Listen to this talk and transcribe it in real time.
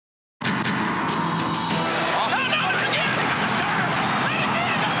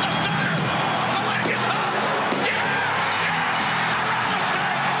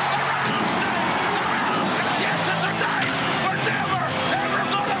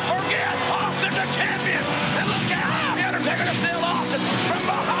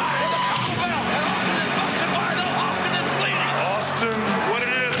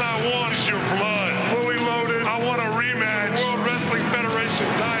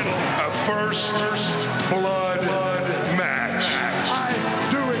first blood match. I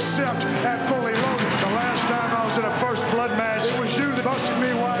do accept at Fully Loaded. The last time I was in a first blood match, it was you that busted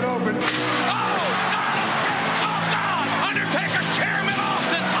me wide open. Oh, God! Undertaker, Chairman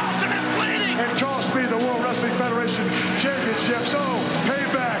Austin! Austin is bleeding! And cost me the World Wrestling Federation Championship. So,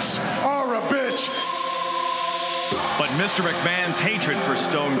 paybacks are a bitch. But Mr. McMahon's hatred for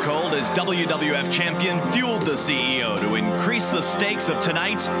Stone Cold as WWF champion fueled the CEO to increase the stakes of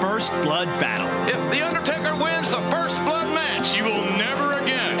tonight's first blood battle. If The Undertaker wins the first blood match, you will never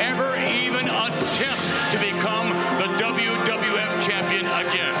again, ever even attempt to become the WWF champion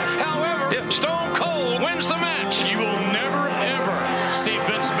again. However, if Stone Cold wins the match, you will never, ever see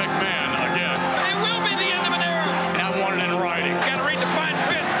Vince McMahon again. It will be the end of an era. And I want it in writing. Got to read the fine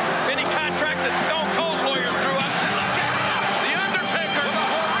print of any contract that Stone Cold's lawyers drew up. The Undertaker with a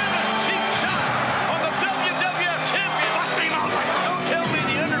horrendous cheap shot on the WWF champion. Don't tell me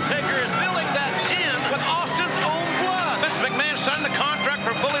The Undertaker is filling that in with Austin's own blood. Vince McMahon signed the contract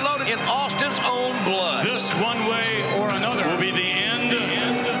for Fully Loaded in Austin's own blood. This, one way or another, will be the end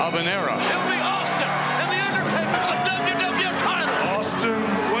of an era. It'll be Austin and The Undertaker for the WWF title. Austin,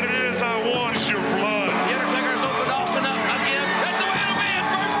 what it is I want is your blood. The Undertaker has opened Austin up again. That's the way it'll be in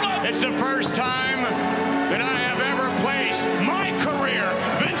first blood. It's the first time that I have ever placed my career,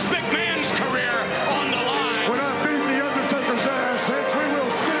 Vince McMahon's career, on the line. When I beat the Undertaker's ass, hence we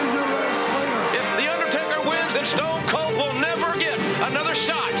will see your ass later. If The Undertaker wins, then Stone Cold will never get another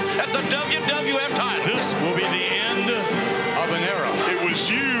shot at the WWF title. This will be the end of an era. It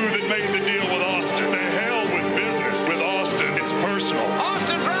was you that made the deal with Austin. The hell with business. With Austin, it's personal.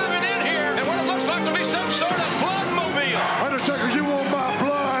 Austin driving in here in what it looks like to be some sort of blood mobile. Undertaker, you want my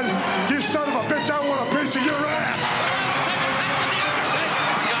blood? You son of a bitch, I want a piece of your ass.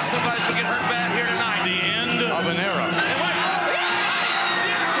 We got somebody who get hurt bad here tonight. The end of an era. And wait,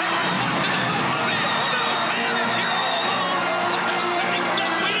 the Undertaker's locked in the bloodmobile. Oh no, his man is here all alone, like a setting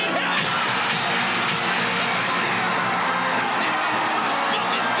duckweed.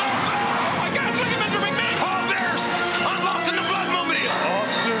 Oh my God, look at Mr. McMahon. Paul Bear's unlocking the bloodmobile.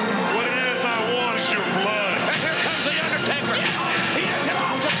 Austin, what it is I want is your blood. And here comes the Undertaker. He has hit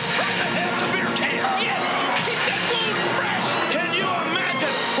Austin right in the head with a beer can. Yes, keep that wound fresh. Can you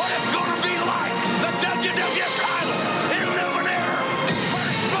imagine what it's going to be like? The WWF title in Numenera.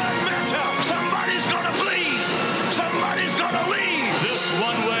 First blood matchup. Somebody's going to bleed. Somebody's going to leave. This,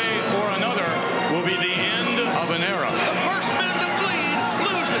 one way or another, will be the end of an era. The first man to bleed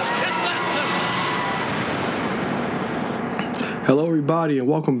loses. It's that simple. Hello, everybody, and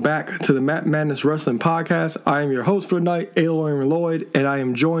welcome back to the Matt Madness Wrestling Podcast. I am your host for tonight, Aloy Lloyd, and I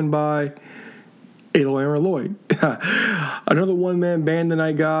am joined by Aloy Lloyd. Another one-man band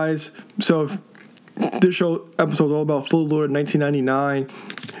tonight, guys. So, this show episode is all about Fully Loaded 1999.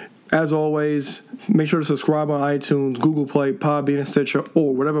 As always, make sure to subscribe on iTunes, Google Play, Podbean, and Stitcher,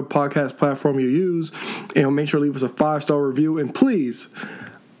 or whatever podcast platform you use. And make sure to leave us a 5-star review. And please,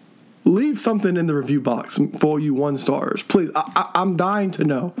 leave something in the review box for all you 1-stars. Please, I'm dying to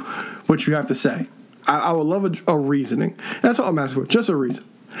know what you have to say. I would love a reasoning. That's all I'm asking for, just a reason.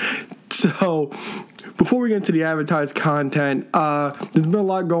 So, before we get into the advertised content, there's been a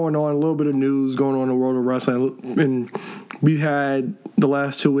lot going on, a little bit of news going on in the world of wrestling. And we've had the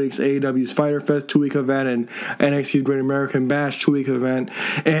last 2 weeks, AEW's Fyter Fest 2-week event and NXT's Great American Bash 2-week event.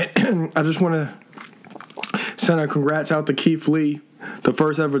 And I just want to send a congrats out to Keith Lee, the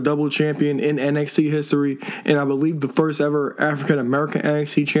first ever double champion in NXT history, and I believe the first ever African-American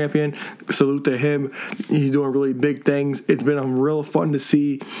NXT champion. Salute to him. He's doing really big things. It's been real fun to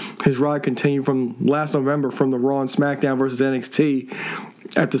see his ride continue from last November from the Raw and SmackDown versus NXT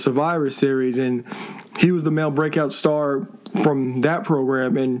at the Survivor Series, and he was the male breakout star from that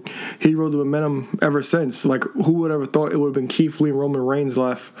program, and he rode the momentum ever since. Like, who would ever thought it would have been Keith Lee and Roman Reigns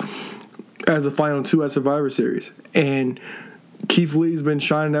left as the final two at Survivor Series? And Keith Lee's been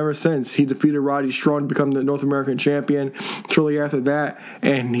shining ever since. He defeated Roddy Strong to become the North American champion shortly after that,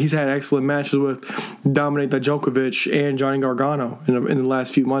 and he's had excellent matches with Dominik Dijakovic and Johnny Gargano in the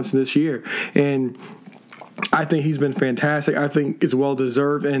last few months of this year. And I think he's been fantastic. I think it's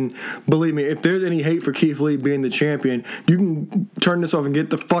well-deserved. And believe me, if there's any hate for Keith Lee being the champion, you can turn this off and get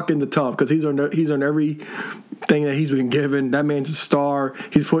the fuck in the tub, because he's on every thing that he's been given. That man's a star.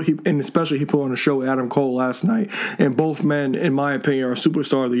 And especially he put on a show with Adam Cole last night. And both men, in my opinion, are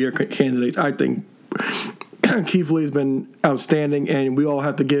superstar of the year candidates. I think Keith Lee's been outstanding, and we all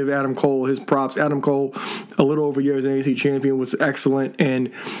have to give Adam Cole his props. Adam Cole, a little over a year as NXT champion, was excellent.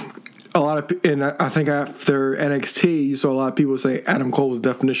 And I think after NXT, you saw a lot of people say Adam Cole was the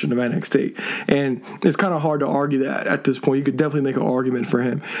definition of NXT, and it's kind of hard to argue that at this point. You could definitely make an argument for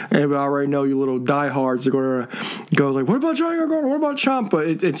him, but I already know you little diehards are going to go like, "What about Johnny Gargano? What about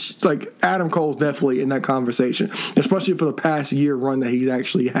Ciampa?" It's like Adam Cole's definitely in that conversation, especially for the past year run that he's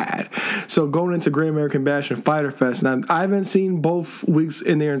actually had. So going into Great American Bash and Fyter Fest, and I haven't seen both weeks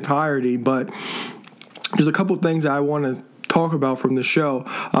in their entirety, but there's a couple things that I want to talk about from the show.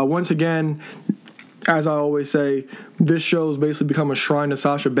 Once again, as I always say, this show's basically become a shrine to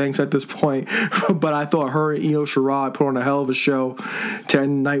Sasha Banks at this point. But I thought her and Io Shirai put on a hell of a show to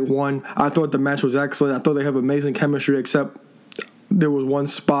end night one. I thought the match was excellent. I thought they have amazing chemistry, except there was one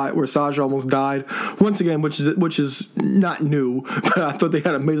spot where Sasha almost died. Once again, which is not new, but I thought they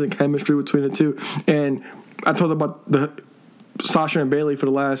had amazing chemistry between the two. And I talked about the Sasha and Bayley for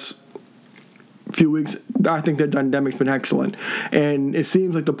the last few weeks. I think their dynamic's been excellent, and it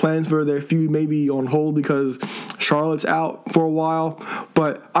seems like the plans for their feud may be on hold because Charlotte's out for a while,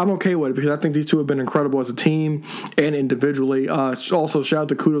 but I'm okay with it because I think these two have been incredible as a team and individually. Also, shout out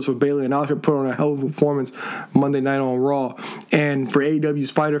to kudos for Bayley and Asuka, put on a hell of a performance Monday night on Raw. And for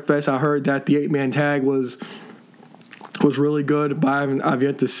AEW's Fyter Fest, I heard that the 8-man tag was really good, but I've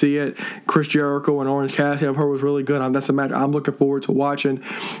yet to see it. Chris Jericho and Orange Cassidy, I've heard was really good. That's a match I'm looking forward to watching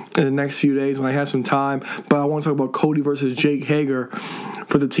in the next few days when I have some time. But I want to talk about Cody versus Jake Hager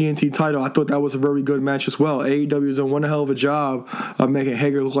for the TNT title. I thought that was a very good match as well. AEW has done one hell of a job of making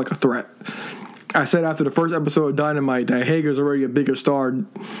Hager look like a threat. I said after the first episode of Dynamite that Hager's already a bigger star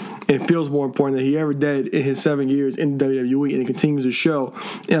and feels more important than he ever did in his 7 years in WWE, and he continues to show.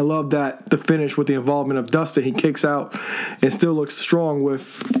 And I love that the finish with the involvement of Dustin, he kicks out and still looks strong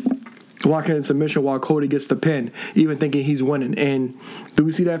with locking in submission while Cody gets the pin, even thinking he's winning. And do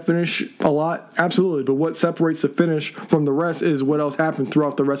we see that finish a lot? Absolutely. But what separates the finish from the rest is what else happened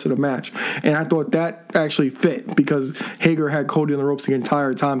throughout the rest of the match. And I thought that actually fit because Hager had Cody on the ropes the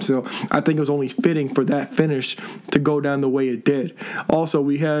entire time. So I think it was only fitting for that finish to go down the way it did. Also,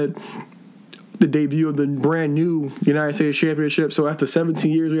 we had the debut of the brand new United States Championship. So after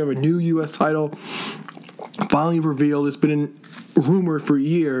 17 years, we have a new U.S. title finally revealed. It's been rumored for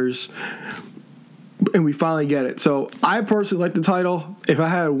years, and we finally get it. So I personally like the title. If I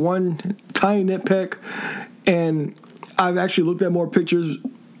had one tiny nitpick, and I've actually looked at more pictures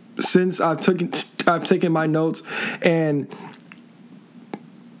since I've taken my notes, and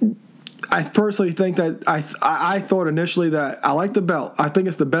I personally think that I thought initially that I like the belt. I think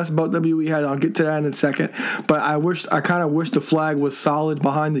it's the best belt WWE had. I'll get to that in a second. But I kind of wish the flag was solid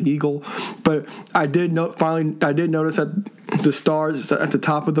behind the eagle. But I did notice that the stars at the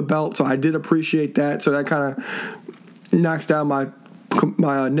top of the belt, so I did appreciate that. So that kind of knocks down my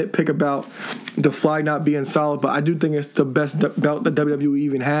nitpick about the flag not being solid. But I do think it's the best belt that WWE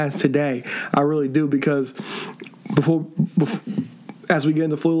even has today. I really do, because before as we get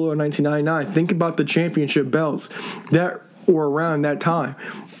into Full 1999, think about the championship belts that were around that time.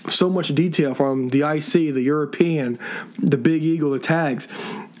 So much detail from the IC, the European, the Big Eagle, the tags.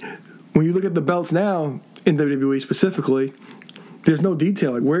 When you look at the belts now, in WWE specifically, there's no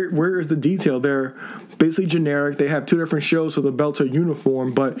detail. Like where is the detail? They're basically generic. They have two different shows, so the belts are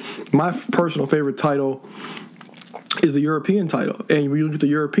uniform. But my personal favorite title is the European title. And when you look at the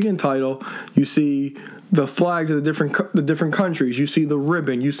European title, you see the flags of the different countries. You see the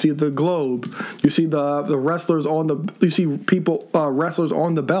ribbon. You see the globe. You see the wrestlers on the. You see wrestlers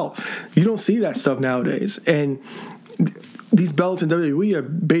on the belt. You don't see that stuff nowadays. And these belts in WWE are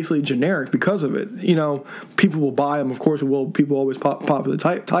basically generic because of it. People will buy them. Of course, people always pop the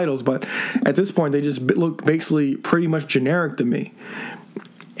titles, but at this point, they just look basically pretty much generic to me.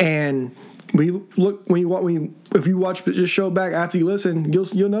 And if you watch this show back after you listen,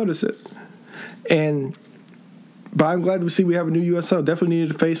 you'll notice it. But I'm glad to see we have a new U.S. title. Definitely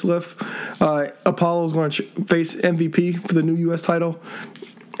needed a facelift. Apollo's going to face MVP for the new U.S. title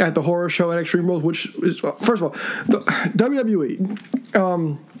at the horror show at Extreme Rules, which is, first of all, the WWE.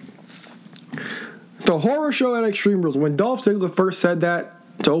 The horror show at Extreme Rules. When Dolph Ziggler first said that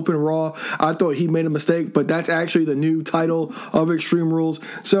to open Raw, I thought he made a mistake, but that's actually the new title of Extreme Rules.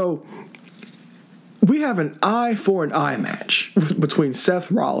 So we have an eye for an eye match between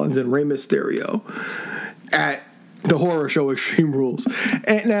Seth Rollins and Rey Mysterio at the horror show Extreme Rules.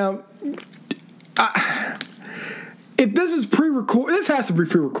 And now, if this is pre-recorded, this has to be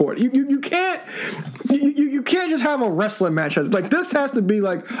pre-recorded. You can't just have a wrestling match. Like, this has to be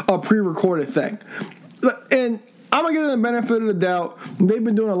like a pre-recorded thing. And I'm gonna give them the benefit of the doubt. They've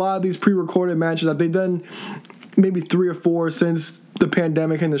been doing a lot of these pre-recorded matches that they've done maybe 3 or 4 since the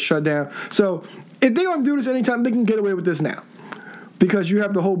pandemic and the shutdown. So if they're gonna do this anytime, they can get away with this now. because you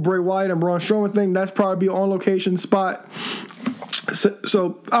have the whole Bray Wyatt and Braun Strowman thing. That's probably an on-location spot.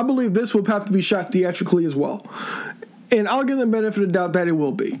 So I believe this will have to be shot theatrically as well. And I'll give them benefit of the doubt that it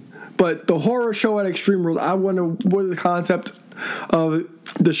will be. But the horror show at Extreme Rules, I wonder where the concept of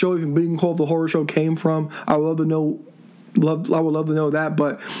the show even being called the horror show came from. I would love to know. I would love to know that,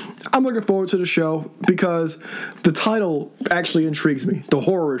 but I'm looking forward to the show because the title actually intrigues me. The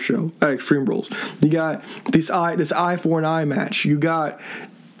horror show at Extreme Rules. You got this eye for an eye match. You got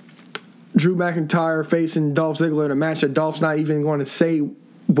Drew McIntyre facing Dolph Ziggler in a match that Dolph's not even going to say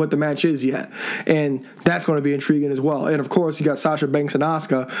what the match is yet, and that's going to be intriguing as well. And of course, you got Sasha Banks and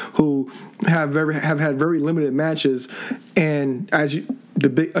Asuka, who have had very limited matches. And as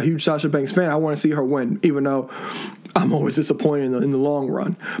a huge Sasha Banks fan, I want to see her win, even though I'm always disappointed in the long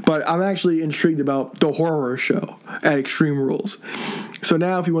run. But I'm actually intrigued about the horror show at Extreme Rules. So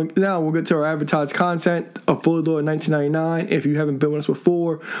now, we'll get to our advertised content of Fully Loaded 1999. If you haven't been with us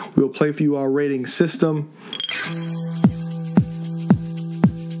before, we'll play for you our rating system.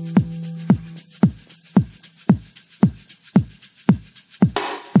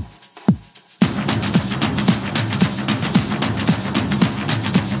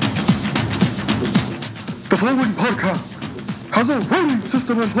 The following podcast has a rating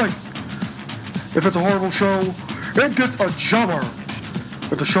system in place. If it's a horrible show, it gets a jobber.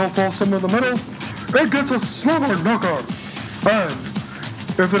 If the show falls somewhere in the middle, it gets a slobber knocker. And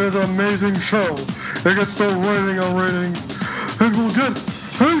if it is an amazing show, it gets the rating of ratings. It will get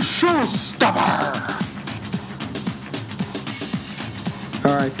a showstopper.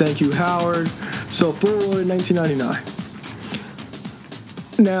 All right, thank you, Howard. So, Full Loaded 1999.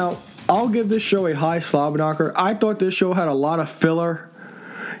 Now, I'll give this show a high slobber knocker. I thought this show had a lot of filler,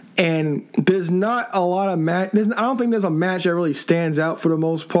 and there's not a lot of match. I don't think there's a match that really stands out for the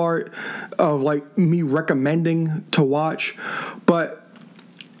most part of like me recommending to watch. But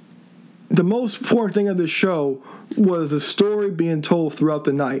the most important thing of this show was the story being told throughout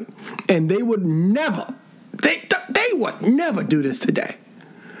the night, and they would never do this today.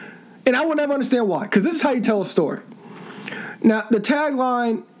 And I will never understand why, because this is how you tell a story. Now, the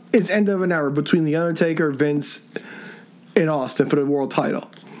tagline is end of an era between The Undertaker, Vince, and Austin for the world title.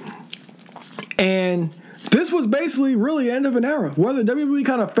 And this was basically really end of an era. Whether WWE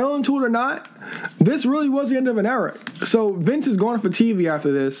kind of fell into it or not, this really was the end of an era. So Vince is gone for TV after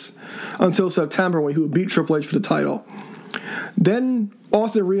this until September when he would beat Triple H for the title. Then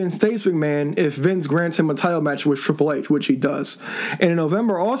Austin reinstates McMahon if Vince grants him a title match with Triple H, which he does. And in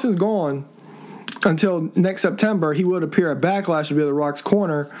November, Austin's gone until next September. He would appear at Backlash to be at The Rock's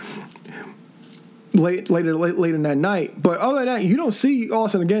corner late in that night. But other than that, you don't see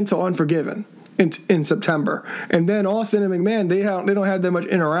Austin again until Unforgiven in September. And then Austin and McMahon, they don't have that much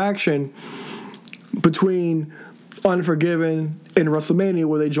interaction between Unforgiven and WrestleMania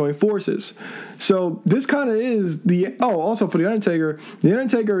where they join forces. So this kind of is also for The Undertaker,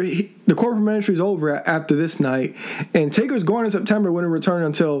 the corporate ministry is over after this night, and Taker's gone in September, wouldn't return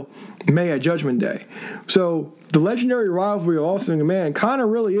until May at Judgment Day. So the legendary rivalry of Austin and McMahon kind of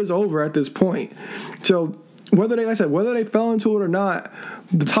really is over at this point. So whether they fell into it or not,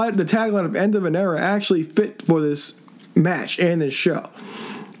 the tagline of end of an era actually fit for this match and this show.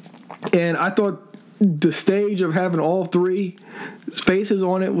 And I thought the stage of having all three faces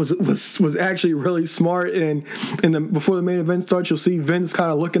on it was actually really smart. And before the main event starts, you'll see Vince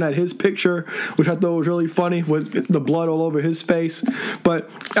kind of looking at his picture, which I thought was really funny with the blood all over his face.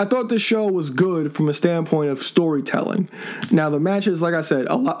 But I thought this show was good from a standpoint of storytelling. Now the matches, like I said,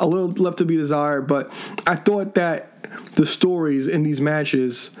 a little left to be desired, but I thought that the stories in these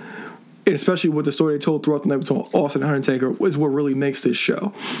matches, especially with the story they told throughout the night between Austin and Undertaker, is what really makes this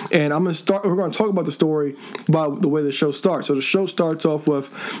show. And we're going to talk about the story by the way the show starts. So the show starts off with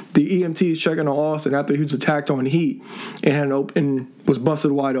the EMTs checking on Austin after he was attacked on Heat and was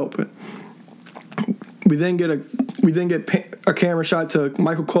busted wide open. We then get a camera shot to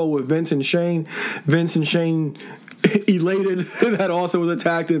Michael Cole with Vince and Shane. Vince and Shane elated that Austin was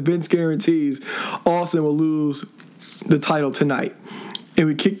attacked, and Vince guarantees Austin will lose the title tonight. And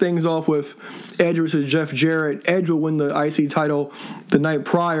we kick things off with Edge versus Jeff Jarrett. Edge will win the IC title the night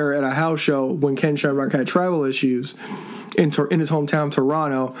prior at a house show when Ken Shamrock had travel issues in his hometown,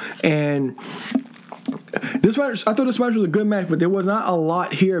 Toronto. And this match, I thought this match was a good match, but there was not a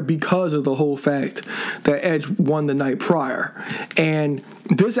lot here because of the whole fact that Edge won the night prior. And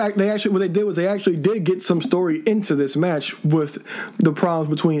what they did was they actually did get some story into this match with the problems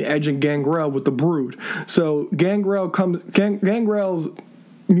between Edge and Gangrel with the Brood. So Gangrel's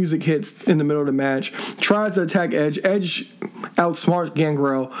music hits in the middle of the match, tries to attack Edge. Edge outsmarts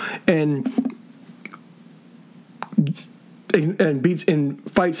Gangrel and and beats and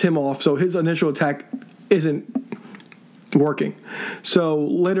fights him off. So his initial attack isn't working. So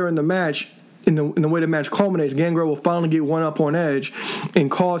later in the match, in the way the match culminates, Gangrel will finally get one up on Edge and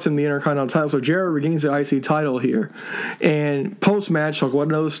cost him the Intercontinental title. So Jarrett regains the IC title here. And post-match,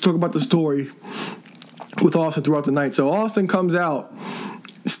 let's talk about the story with Austin throughout the night. So Austin comes out,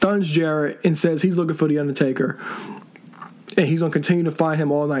 stuns Jarrett, and says he's looking for The Undertaker. And he's going to continue to find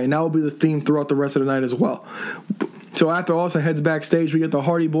him all night. And that will be the theme throughout the rest of the night as well. So after Austin heads backstage, we get the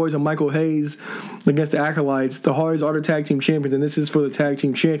Hardy Boys and Michael Hayes against the Acolytes. The Hardys are the tag team champions, and this is for the tag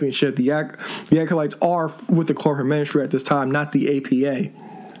team championship. The Acolytes are with the corporate ministry at this time, not the APA.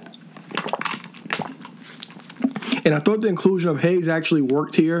 And I thought the inclusion of Hayes actually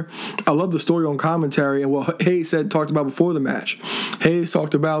worked here. I love the story on commentary and what Hayes talked about before the match. Hayes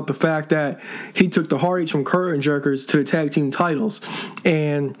talked about the fact that he took the Hardys from curtain jerkers to the tag team titles,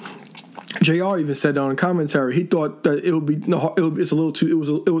 and JR even said that on commentary. He thought that it would have been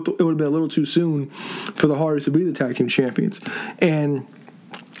a little too soon for the Hardys to be the tag team champions. And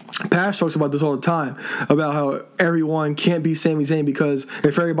Pash talks about this all the time, about how everyone can't be Sami Zayn because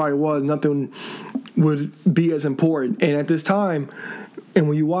if everybody was, nothing would be as important. And at this time, and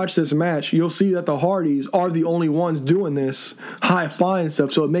when you watch this match, you'll see that the Hardys are the only ones doing this high-flying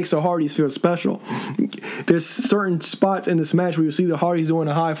stuff, so it makes the Hardys feel special. There's certain spots in this match where you see the Hardys doing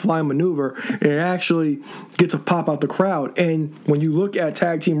a high-flying maneuver, and it actually gets a pop out the crowd. And when you look at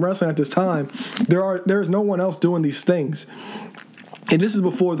tag team wrestling at this time, there's no one else doing these things. And this is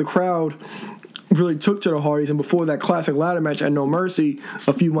before the crowd really took to the Hardys and before that classic ladder match at No Mercy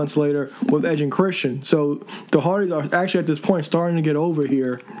a few months later with Edge and Christian. So the Hardys are actually at this point starting to get over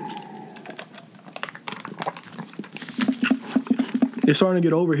here. They're starting to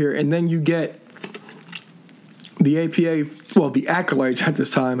get over here, and then you get the APA, well, the Acolytes at this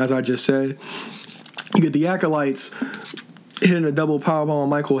time, as I just said. You get the Acolytes hitting a double powerbomb on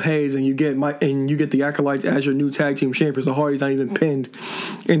Michael Hayes, and you get the Acolytes as your new tag team champions. The Hardys not even pinned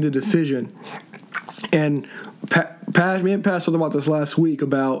in the decision. And me and Pat talked about this last week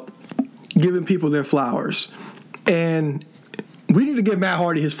about giving people their flowers. And we need to give Matt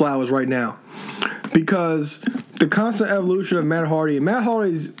Hardy his flowers right now. Because the constant evolution of Matt Hardy, and Matt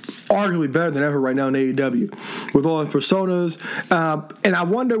Hardy's arguably better than ever right now in AEW with all his personas. And I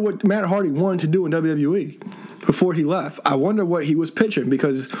wonder what Matt Hardy wanted to do in WWE before he left. I wonder what he was pitching,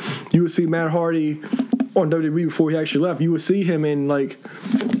 because you would see Matt Hardy on WWE before he actually left. You would see him in like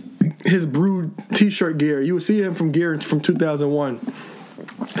his Brood t-shirt gear. You would see him from gear from 2001.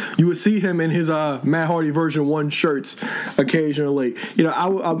 You would see him in his Matt Hardy version 1 shirts occasionally. You know,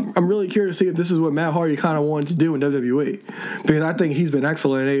 I'm really curious to see if this is what Matt Hardy kind of wanted to do in WWE, because I think he's been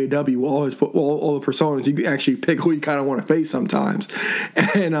excellent in AEW with all the personas. You can actually pick who you kind of want to face sometimes,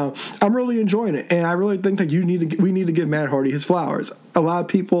 and I'm really enjoying it. And I really think that we need to give Matt Hardy his flowers. A lot of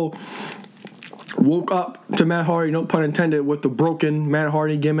people woke up to Matt Hardy, no pun intended, with the broken Matt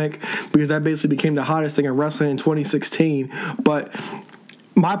Hardy gimmick, because that basically became the hottest thing in wrestling in 2016. But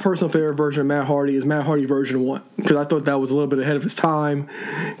my personal favorite version of Matt Hardy is Matt Hardy version 1, because I thought that was a little bit ahead of his time,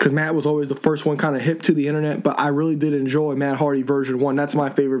 because Matt was always the first one kind of hip to the internet, but I really did enjoy Matt Hardy version 1. That's my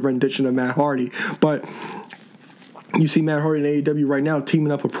favorite rendition of Matt Hardy. But you see Matt Hardy in AEW right now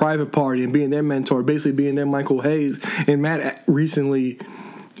teaming up with Private Party and being their mentor, basically being their Michael Hayes. And Matt recently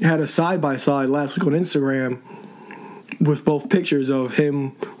had a side-by-side last week on Instagram with both pictures of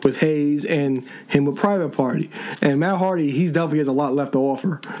him with Hayes and him with Private Party. And Matt Hardy, he definitely has a lot left to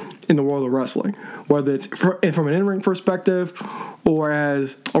offer in the world of wrestling, whether it's from an in-ring perspective or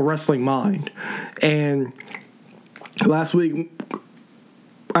as a wrestling mind. And last week,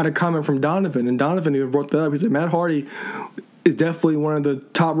 I had a comment from Donovan, and Donovan even brought that up. He said, Matt Hardy is definitely one of the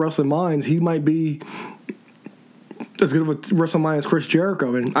top wrestling minds. He might be as good of a wrestling mind as Chris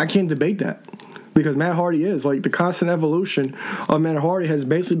Jericho, and I can't debate that, because Matt Hardy is. Like, the constant evolution of Matt Hardy has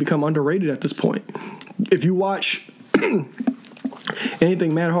basically become underrated at this point. If you watch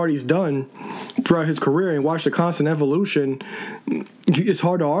anything Matt Hardy's done throughout his career and watch the constant evolution, it's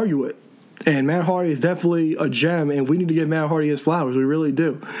hard to argue it. And Matt Hardy is definitely a gem, and we need to give Matt Hardy his flowers. We really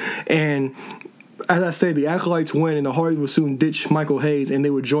do. And as I say, the Acolytes win, and the Hardys will soon ditch Michael Hayes, and they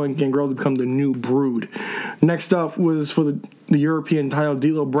would join Gangrel to become the new Brood. Next up was for the European title,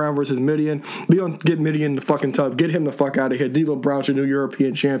 D'Lo Brown versus Mideon. We don't get Mideon in the fucking tub. Get him the fuck out of here. D'Lo Brown's your new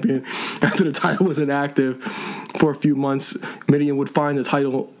European champion. After the title was inactive for a few months, Mideon would find the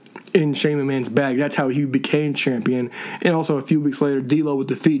title in Shane McMahon's bag. That's how he became champion. And also a few weeks later, D'Lo would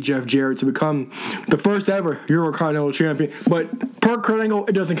defeat Jeff Jarrett to become the first ever Eurocontinental champion. But per Kurt Angle,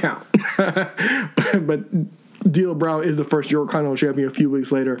 it doesn't count. but D'Lo Brown is the first Eurocontinental champion a few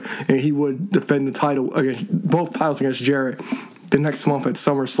weeks later, and he would defend the title against both titles against Jarrett the next month at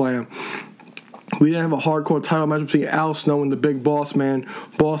SummerSlam. We didn't have a hardcore title match between Al Snow and the Big Boss Man.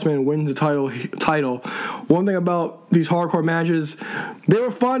 Boss Man wins the title. One thing about these hardcore matches, they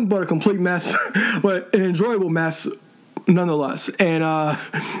were fun, but a complete mess, but an enjoyable mess nonetheless. And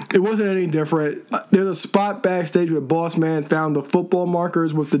it wasn't any different. There's a spot backstage where Boss Man found the football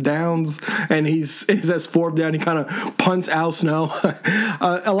markers with the downs, and he says fourth down. He kind of punts Al Snow.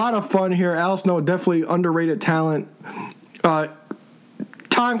 A lot of fun here. Al Snow, definitely underrated talent.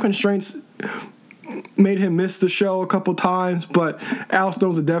 Time constraints made him miss the show a couple times, but Al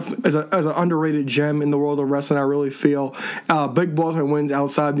Snow's as an underrated gem in the world of wrestling, I really feel. Big Boss Man wins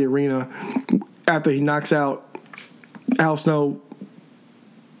outside the arena after he knocks out Al Snow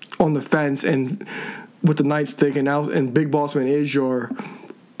on the fence and with the nightstick, and Big Boss Man is your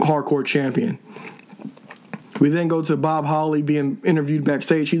hardcore champion. We then go to Bob Holly being interviewed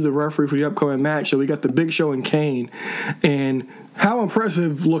backstage. He's the referee for the upcoming match. So we got the Big Show and Kane. And how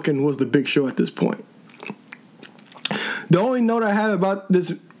impressive looking was the Big Show at this point? The only note I have about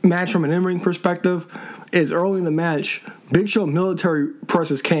this match from an in-ring perspective is early in the match, Big Show military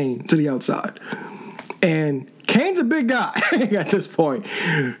presses Kane to the outside. And Kane's a big guy at this point.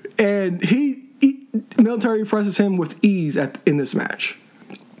 And he military presses him with ease in this match.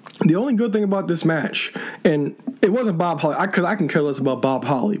 The only good thing about this match, and it wasn't Bob Holly, because I can care less about Bob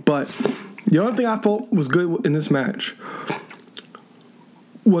Holly, but the only thing I thought was good in this match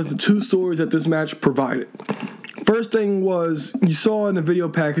was the two stories that this match provided. First thing was, you saw in the video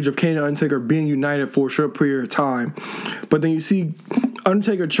package of Kane and Undertaker being united for a short period of time, but then you see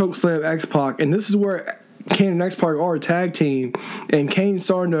Undertaker chokeslam X-Pac, and this is where Kane and X-Pac are a tag team, and Kane's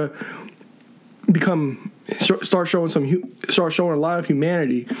starting to start showing a lot of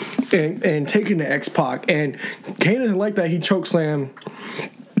humanity and taking the X-Pac, and Kane doesn't like that he chokeslam.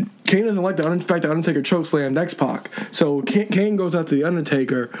 Kane doesn't like the fact that Undertaker chokeslammed X-Pac. So Kane goes out to the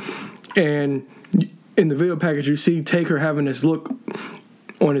Undertaker, and in the video package you see Taker having this look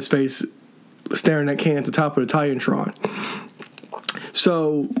on his face, staring at Kane at the top of the Titantron.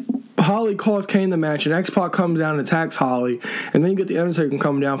 So Holly calls Kane the match, and X-Pac comes down and attacks Holly, and then you get the Undertaker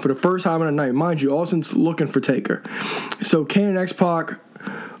coming down for the first time in the night. Mind you, Austin's looking for Taker. So Kane and X-Pac,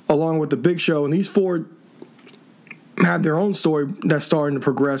 along with the Big Show, and these four have their own story that's starting to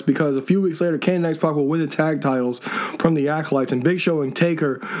progress, because a few weeks later, Kane and X-Pac will win the tag titles from the Acolytes, and Big Show and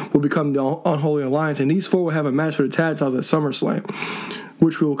Taker will become the Unholy Alliance, and these four will have a match for the tag titles at SummerSlam,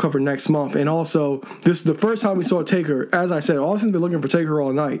 which we will cover next month. And also, this is the first time we saw Taker. As I said, Austin's been looking for Taker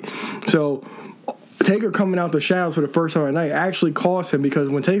all night. So Taker coming out the shadows for the first time at night actually cost him, because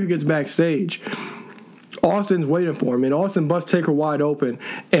when Taker gets backstage, Austin's waiting for him, and Austin busts Taker wide open,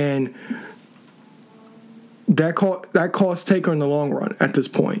 and that cost Taker in the long run at this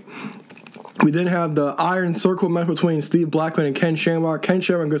point. We then have the Iron Circle match between Steve Blackman and Ken Shamrock. Ken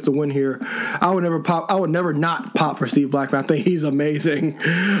Shamrock gets the win here. I would never not pop for Steve Blackman. I think he's amazing.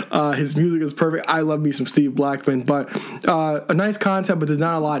 His music is perfect. I love me some Steve Blackman. But a nice concept, but there's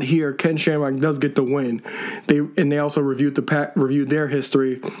not a lot here. Ken Shamrock does get the win. They also reviewed their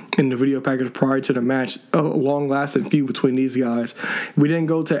history in the video package prior to the match. A long-lasting feud between these guys. We then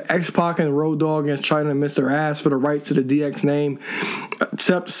go to X-Pac and Road Dogg against China and Mr. Ass for the rights to the DX name.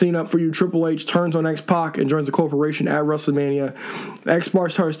 Except scene up for you, Triple H turns on X-Pac and joins the corporation at WrestleMania.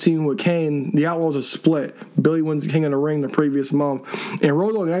 X-Pac starts teaming with Kane. The Outlaws are split. Billy wins the King of the Ring the previous month. And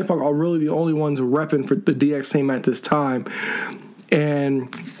Road Dogg and X-Pac are really the only ones repping for the DX team at this time.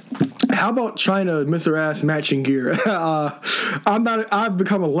 And how about China, Mr. Ass matching gear? I've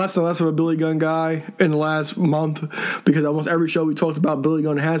become less and less of a Billy Gunn guy in the last month, because almost every show we talked about Billy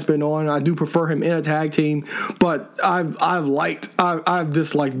Gunn has been on. I do prefer him in a tag team, but I've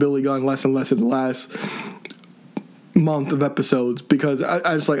disliked Billy Gunn less and less in the last month of episodes, because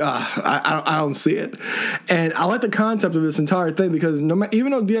I just I don't see it. And I like the concept of this entire thing, because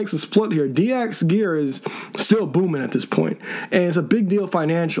even though DX is split here, DX gear is still booming at this point, and it's a big deal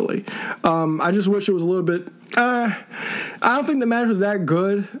financially. I just wish it was a little bit I don't think the match was that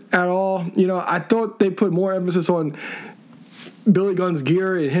good at all. I thought they put more emphasis on Billy Gunn's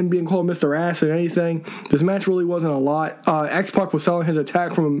gear and him being called Mr. Ass and anything. This match really wasn't a lot. X-Pac was selling his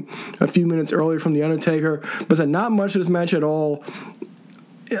attack from a few minutes earlier from The Undertaker, but said not much of this match at all.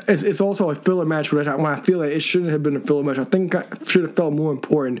 It's also a filler match, which when I feel like it shouldn't have been a filler match. I think I should have felt more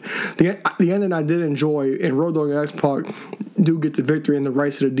important. The ending I did enjoy, and Road Dogg and X-Pac do get the victory and the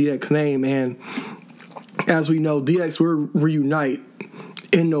rights to the DX name, and as we know, DX will reunite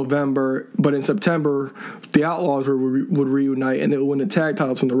in November, but in September, the Outlaws would reunite and they would win the tag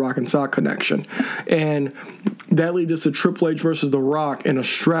titles from the Rock and Sock connection. And that leads us to Triple H versus The Rock in a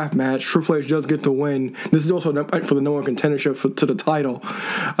strap match. Triple H does get the win. This is also for the number one contendership to the title.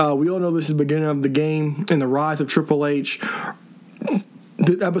 We all know this is the beginning of the game and the rise of Triple H.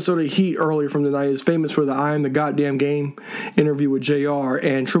 The episode of Heat earlier from the night is famous for the I Am the Goddamn Game interview with JR,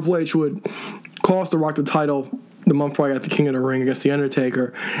 and Triple H would cost The Rock the title the month prior at the King of the Ring against The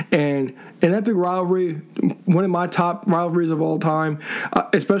Undertaker. And an epic rivalry, one of my top rivalries of all time,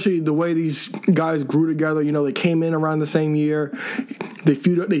 especially the way these guys grew together. You know, they came in around the same year. They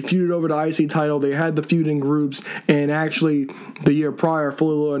feuded over the IC title. They had the feud in groups. And actually, the year prior,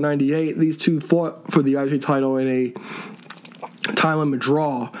 Fully Loaded 98, these two fought for the IC title in a time limit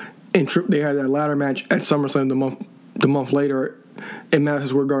draw. And they had that ladder match at SummerSlam the month later in Madison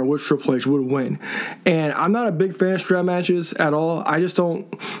Square Garden, which Triple H would win. And I'm not a big fan of strap matches at all. I just don't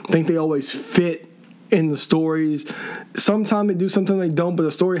think they always fit in the stories. Sometimes they do, sometimes they don't, but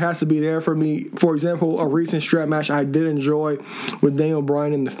the story has to be there for me. For example, a recent strap match I did enjoy with Daniel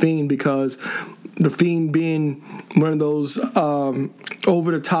Bryan and The Fiend, because The Fiend being one of those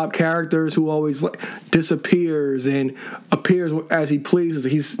over-the-top characters who always disappears and appears as he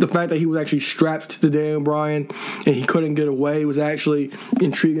pleases. The fact that he was actually strapped to Daniel Bryan and he couldn't get away was actually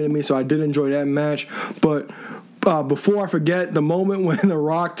intriguing to me, so I did enjoy that match. But before I forget, the moment when The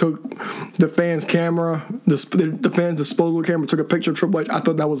Rock took the fans' camera, the fans' disposable camera, took a picture of Triple H, I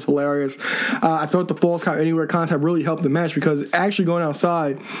thought that was hilarious. I thought the Falls Count Anywhere concept really helped the match, because actually going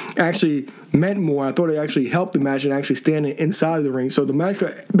outside actually meant more. I thought it actually helped the match and actually standing inside of the ring. So the match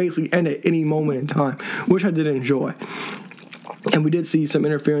could basically end at any moment in time, which I did enjoy. And we did see some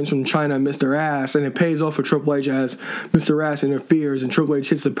interference from China and Mr. Ass, and it pays off for Triple H as Mr. Ass interferes and Triple H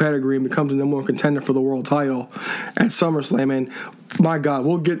hits the pedigree and becomes the number one contender for the world title at SummerSlam. And my God,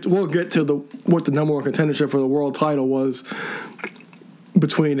 we'll get to what the number one contendership for the world title was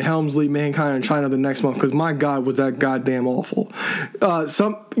between Helmsley, Mankind, and China the next month, because my God, was that goddamn awful.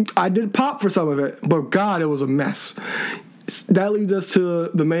 I did pop for some of it, but God, it was a mess. That leads us to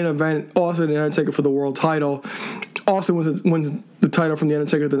the main event, Austin and Undertaker for the world title. Austin wins the title from The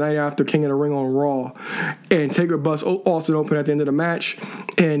Undertaker the night after King of the Ring on Raw. And Taker busts Austin open at the end of the match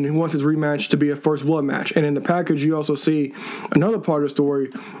and wants his rematch to be a first blood match. And in the package, you also see another part of the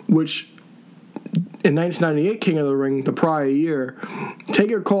story, which in 1998 King of the Ring, the prior year,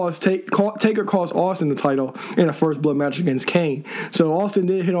 Taker cost Austin the title in a first blood match against Kane. So Austin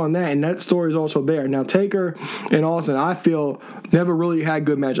did hit on that, and that story is also there. Now, Taker and Austin, I feel, never really had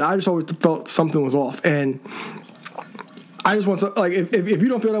good matches. I just always felt something was off. And I just want to, like, if you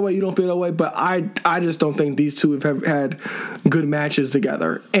don't feel that way, you don't feel that way. But I just don't think these two have had good matches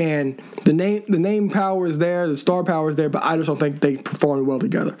together. And the name power is there, the star power is there, but I just don't think they performed well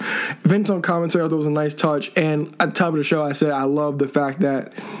together. Vince on commentary, I thought it was a nice touch. And at the top of the show, I said I love the fact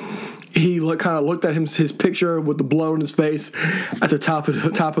that he kind of looked at his picture with the blood on his face at the top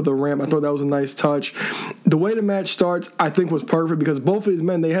of the ramp. I thought that was a nice touch. The way the match starts, I think, was perfect, because both of these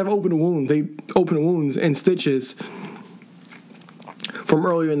men, they have open wounds. They open wounds and stitches from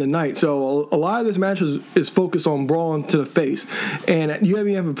earlier in the night. So a lot of this match is focused on brawling to the face. And you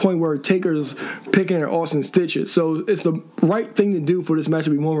have a point where Taker's picking at Austin stitches. So it's the right thing to do for this match to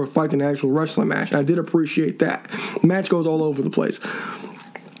be more of a fight than an actual wrestling match. And I did appreciate that. The match goes all over the place.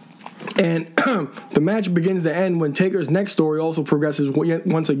 And the match begins to end when Taker's next story also progresses.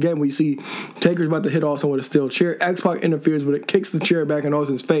 Once again, we see Taker's about to hit Austin with a steel chair. X-Pac interferes with it, kicks the chair back in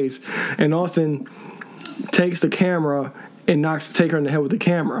Austin's face. And Austin takes the camera and knocks Taker in the head with the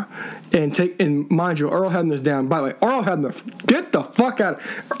camera. And mind you, Earl Hebner's down. By the way, Earl Hebner, get the fuck out.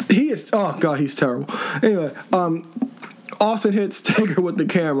 Oh God, he's terrible. Anyway, Austin hits Taker with the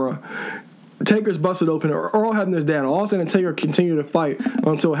camera. Taker's busted open. Earl Hebner's down. Austin and Taker continue to fight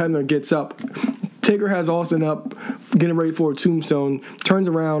until Hebner gets up. Taker has Austin up, getting ready for a tombstone. Turns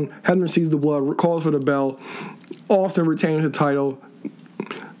around. Hebner sees the blood, calls for the bell. Austin retains the title.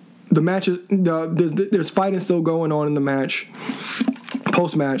 The match is there's fighting still going on in the match.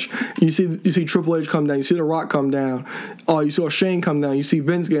 Post match, you see Triple H come down, you see The Rock come down, you saw Shane come down, you see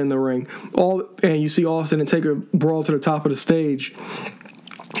Vince get in the ring, and you see Austin and Taker brawl to the top of the stage,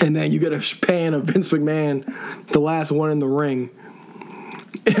 and then you get a pan of Vince McMahon, the last one in the ring,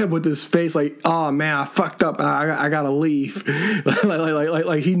 with his face like, oh man, I fucked up, I gotta leave.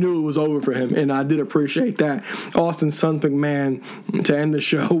 like he knew it was over for him, and I did appreciate that. Austin stunned McMahon to end the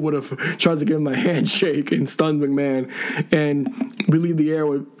show, would have tried to give him a handshake and stunned McMahon, and we leave the air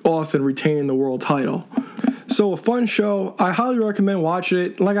with Austin retaining the world title. So a fun show. I highly recommend watching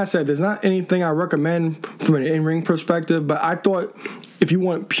it. Like I said, there's not anything I recommend from an in-ring perspective, but I thought if you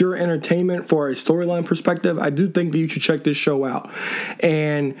want pure entertainment for a storyline perspective, I do think that you should check this show out.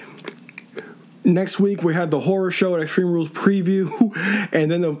 And next week, we have the horror show at Extreme Rules preview,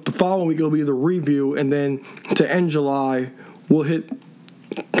 and then the following week, it'll be the review, and then to end July, we'll hit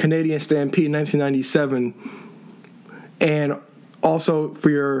Canadian Stampede 1997, and also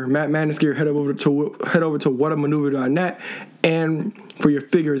for your Matt Madness gear, head over to whatamaneuver.net, and for your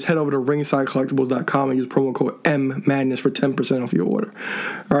figures, head over to ringsidecollectibles.com and use promo code MMadness for 10% off your order.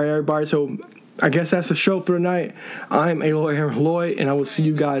 All right, everybody, so I guess that's the show for tonight. I'm Aaron Lloyd, and I will see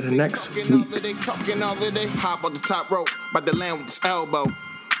you guys next week. Hop on the top rope, about to land with this elbow.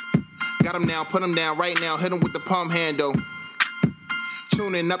 Got him now, put him down right now, hit him with the palm handle.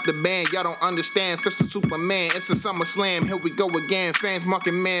 Tuning up the band, y'all don't understand. Fist of Superman, it's a SummerSlam. Here we go again. Fans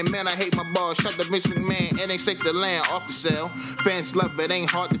marking man, I hate my balls. Shut the Vince McMahon, it ain't safe to land off the cell. Fans love it, ain't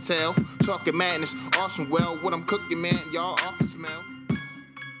hard to tell. Talking madness, awesome. Well, what I'm cooking, man, y'all all can smell.